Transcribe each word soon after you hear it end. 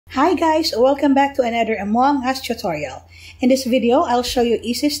Hi guys, welcome back to another Among Us tutorial. In this video, I'll show you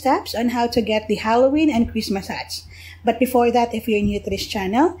easy steps on how to get the Halloween and Christmas hats. But before that, if you're new to this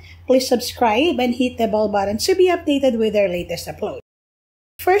channel, please subscribe and hit the bell button to be updated with our latest upload.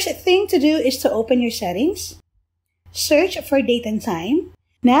 First thing to do is to open your settings. Search for date and time.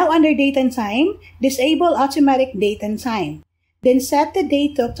 Now under date and time, disable automatic date and time. Then set the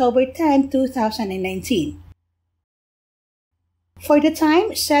date to October 10, 2019. For the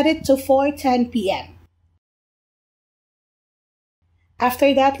time, set it to 4:10 p.m.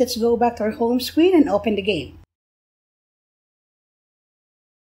 After that, let's go back to our home screen and open the game.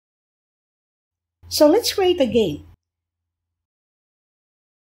 So let's create a game.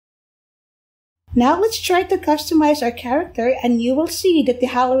 Now let's try to customize our character and you will see that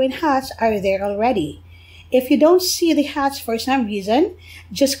the Halloween hats are there already. If you don't see the hats for some reason,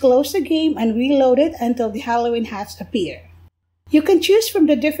 just close the game and reload it until the Halloween hats appear. You can choose from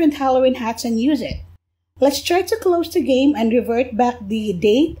the different Halloween hats and use it. Let's try to close the game and revert back the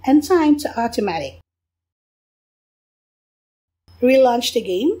date and time to automatic. Relaunch the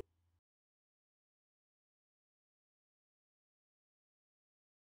game.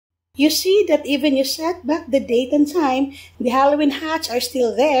 You see that even you set back the date and time, the Halloween hats are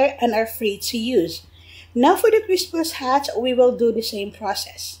still there and are free to use. Now for the Christmas hats, we will do the same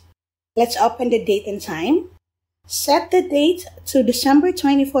process. Let's open the date and time. Set the date to December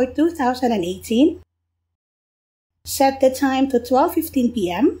 24, 2018. Set the time to 12:15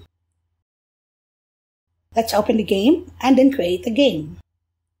 p.m. Let's open the game and then create the game.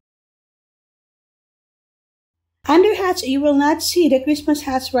 Under hats, you will not see the Christmas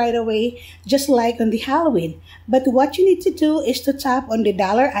hats right away, just like on the Halloween. But what you need to do is to tap on the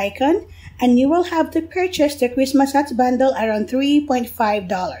dollar icon and you will have to purchase the Christmas hats bundle around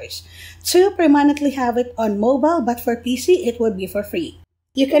 $3.5 to permanently have it on mobile, but for PC, it would be for free.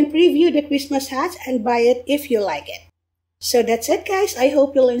 You can preview the Christmas hats and buy it if you like it. So that's it guys, I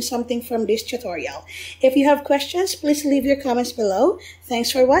hope you learned something from this tutorial. If you have questions, please leave your comments below.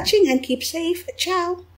 Thanks for watching and keep safe. Ciao!